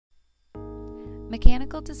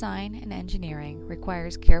Mechanical design and engineering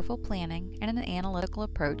requires careful planning and an analytical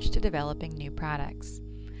approach to developing new products.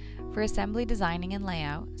 For assembly designing and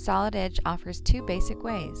layout, Solid Edge offers two basic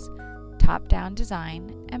ways: top-down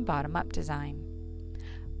design and bottom-up design.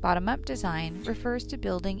 Bottom-up design refers to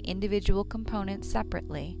building individual components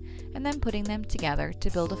separately and then putting them together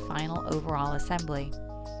to build a final overall assembly.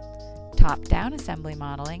 Top-down assembly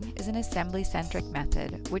modeling is an assembly-centric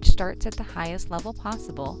method which starts at the highest level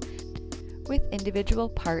possible with individual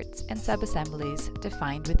parts and subassemblies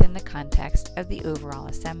defined within the context of the overall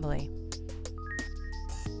assembly.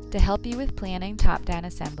 To help you with planning top-down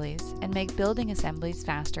assemblies and make building assemblies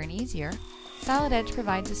faster and easier, Solid Edge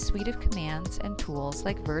provides a suite of commands and tools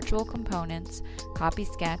like virtual components, copy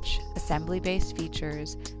sketch, assembly-based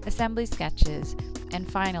features, assembly sketches,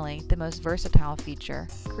 and finally, the most versatile feature,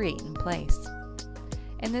 create in place.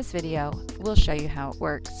 In this video, we'll show you how it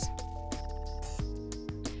works.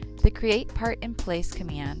 The Create Part in Place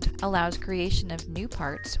command allows creation of new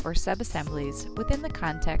parts or subassemblies within the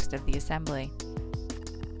context of the assembly.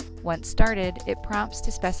 Once started, it prompts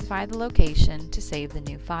to specify the location to save the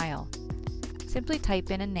new file. Simply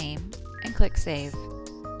type in a name and click Save.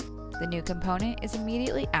 The new component is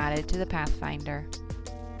immediately added to the Pathfinder.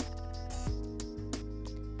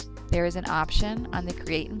 There is an option on the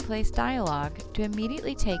Create in Place dialog to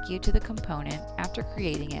immediately take you to the component after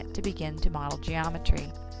creating it to begin to model geometry.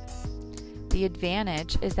 The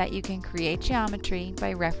advantage is that you can create geometry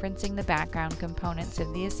by referencing the background components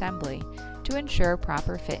of the assembly to ensure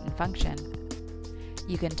proper fit and function.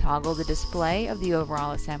 You can toggle the display of the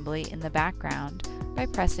overall assembly in the background by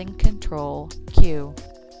pressing Ctrl-Q.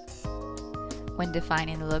 When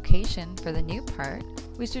defining the location for the new part,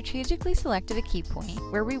 we strategically selected a key point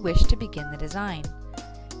where we wish to begin the design.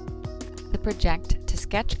 The Project to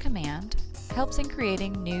Sketch command helps in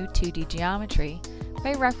creating new 2D geometry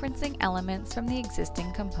by referencing elements from the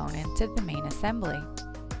existing components of the main assembly.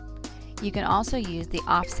 You can also use the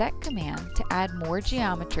Offset command to add more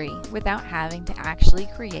geometry without having to actually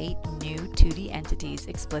create new 2D entities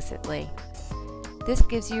explicitly. This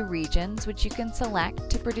gives you regions which you can select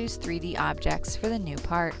to produce 3D objects for the new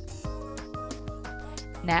part.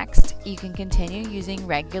 Next, you can continue using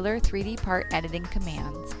regular 3D part editing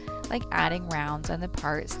commands, like adding rounds on the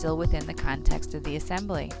part still within the context of the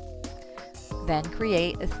assembly. Then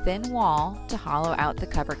create a thin wall to hollow out the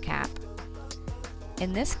cover cap.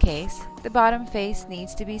 In this case, the bottom face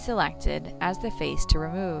needs to be selected as the face to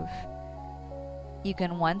remove. You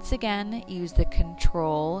can once again use the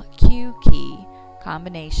Ctrl-Q key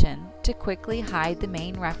combination to quickly hide the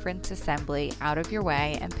main reference assembly out of your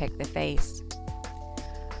way and pick the face.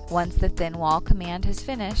 Once the thin wall command has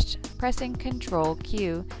finished, pressing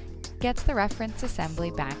Ctrl-Q gets the reference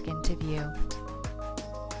assembly back into view.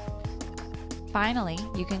 Finally,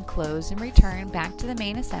 you can close and return back to the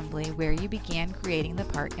main assembly where you began creating the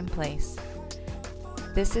part in place.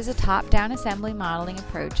 This is a top-down assembly modeling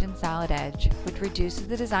approach in Solid Edge, which reduces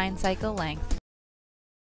the design cycle length